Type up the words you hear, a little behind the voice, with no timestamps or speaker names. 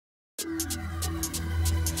What's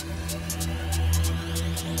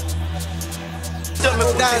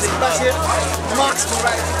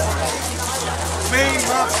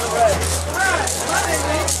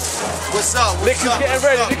up? Nicky's getting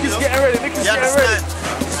ready. Nicky's getting ready. Nicky's getting ready.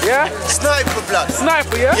 Yeah? Sniper blood.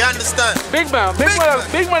 Sniper, yeah? You understand? Big man. Big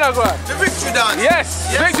man as well. The victory dance. Yes.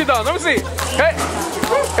 Victory dance. Let me see. Hey.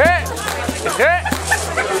 Hey. Hey.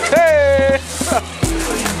 Hey.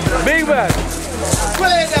 Big man. Pull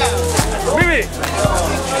it down. Mimi.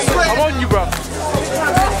 I'm on you, bro.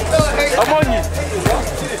 I'm on you.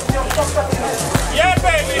 Yeah,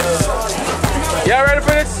 baby. Y'all ready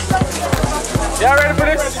for this? Y'all ready for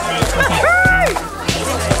this?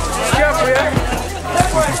 Careful, yeah?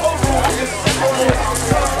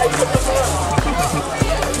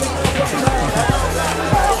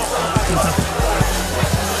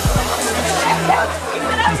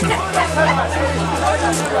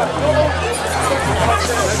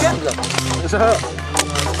 It's a hurt.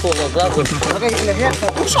 Okay, in the head.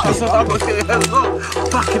 Shut up. I'm going to get your head up.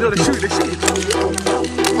 Fuck, you know, they shoot.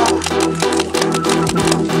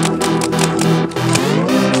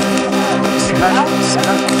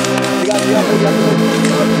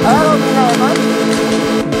 I don't know, man.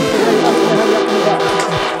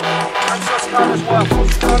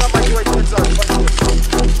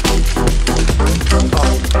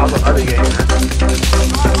 I'm not other game.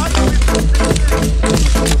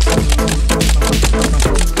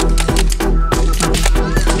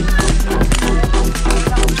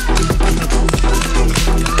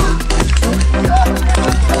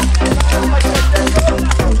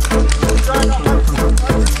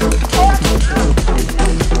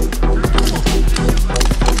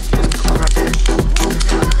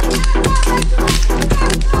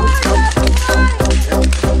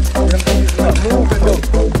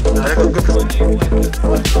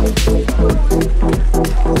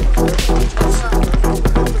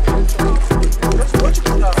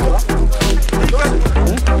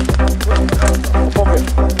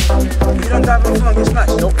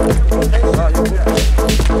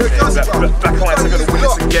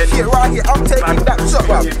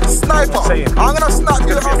 I'm gonna snap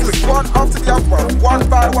you after one after the other one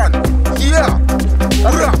by one. Yeah.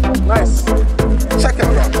 Nice. Check it,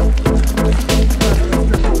 bro.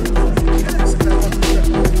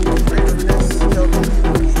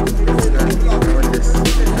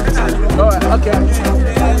 Alright, okay.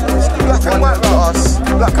 Black and white, bro.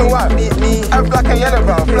 Black and white. Me. And black and yellow,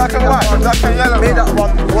 bro. Black and white. Black and yellow. Made that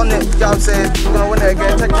one. Won it. You know what I'm saying? We're gonna win it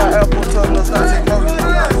again. Check out airport terminals. That's it, bro.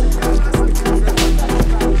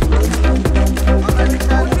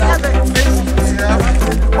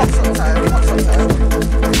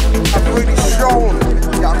 I've already shown,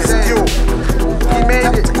 you know what I'm saying? He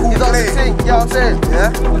made it, he does the thing, you know what I'm saying? Yeah?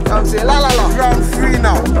 You know what I'm saying? La la la. Round 3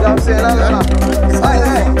 now. You know what I'm saying? La la la.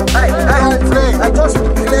 Hey, just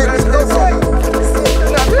play this game.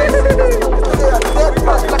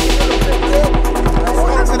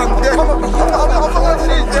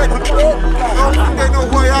 They know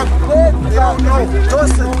who I am. They don't know.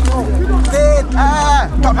 Just dead.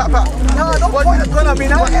 Pop. No, don't point the gun at me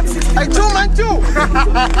now. Hey, 2 man 2.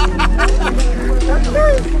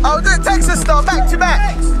 I'll do it Texas style, back to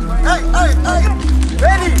back. Hey.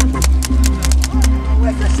 Ready?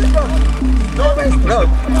 No,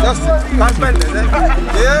 just can't spend it, eh?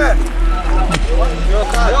 Yeah. Yo,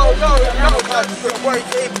 man. The boy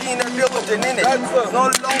 18 and building in it. No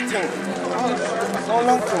long thing. No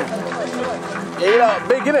long thing. Yeah, you know,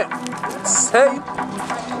 big in it. Hey.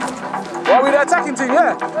 Why are we the attacking team?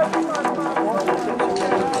 Yeah.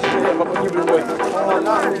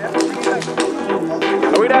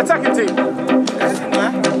 Are we the attacking team?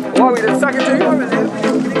 Why are we the attacking team?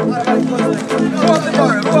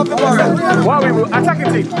 Go up the bar. Why are we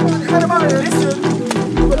attacking team?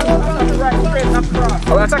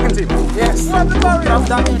 Are we attacking team? Yes.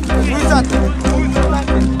 Who's that?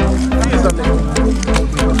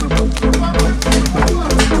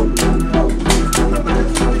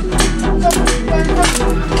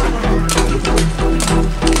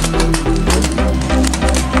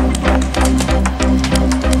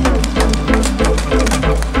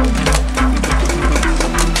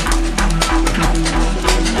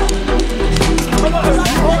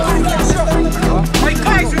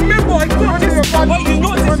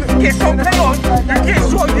 Get some play on, and get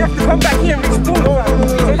shot, you have to come back here and restore. So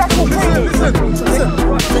that's what we're doing. Listen.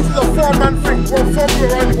 This is a 4-man thing. We're 4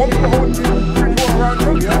 around, 1 for the whole team, 3 more around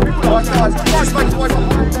them. Watch.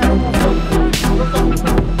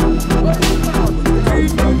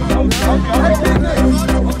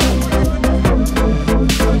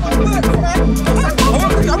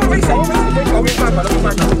 I'm a racer.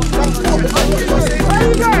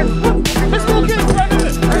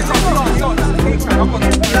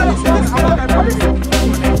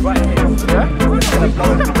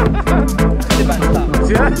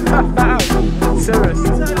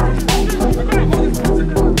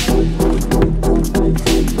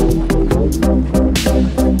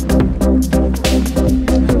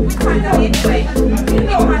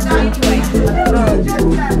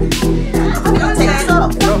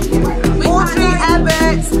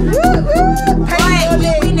 Paintball.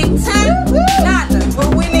 We're winning 2-0.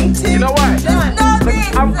 We're winning 2-0. You know why?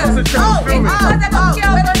 I'm concentrating on filming. The girls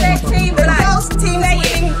on their team. The girls' team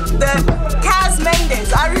winning the Kaz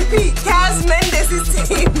Mendes. I repeat, Kaz Mendes'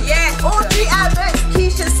 team. Yeah. Audrey Abbott,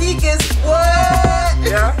 Keisha Seegers. What?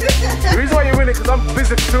 Yeah. The reason why you're winning because I'm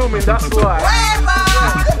busy filming. That's why. Whatever.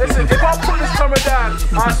 Listen, if I put this camera down,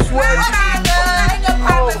 I swear to you.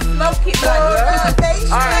 Smoke it, man.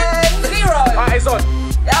 Alright. 0. Alright, it's on.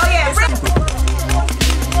 Oh yeah.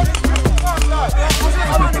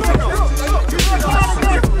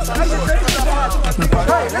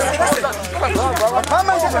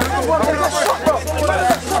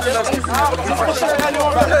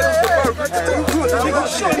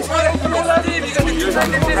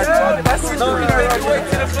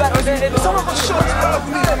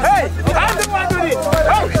 Hey, I'm the one doing it.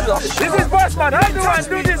 Oh, this is boss man. I'm the one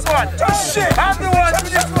do this one. Just shit. I'm the one do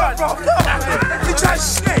this one. You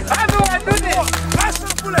just shit. I'm the one do this. I shot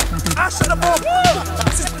the bullet. I shot the bomb.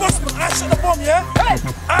 This is boss man. I shot the bomb, yeah? Hey,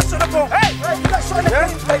 I shot the bomb. Hey,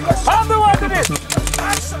 I'm the one do this.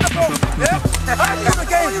 I shot the bomb, yeah? I kill the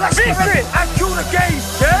game. Victory. I kill the game,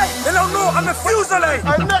 yeah? They don't know I'm a Fusillade.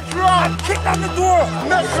 And next round. I kicked down the door.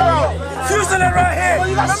 Next round. Fusillade right here.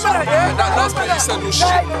 Remember that, yeah? That last man you said was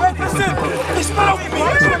shit. Listen, he spit over me.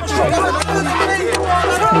 Fusillade right here, yeah?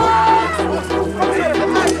 Fusillade.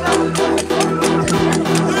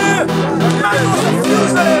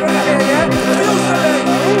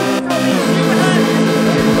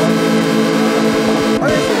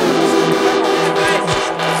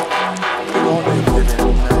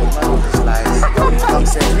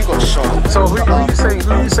 So who you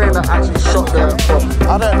saying that actually shot the bomb?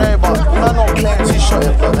 I don't know, but man don't claim he shot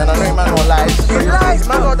it, but then I know man don't lies. He lies,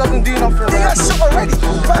 man doesn't do nothing. They got shot already.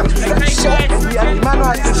 Fam, he shot. Man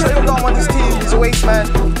don't shut him down on his team. He's a waste man.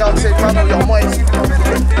 Can't say man, you're moist.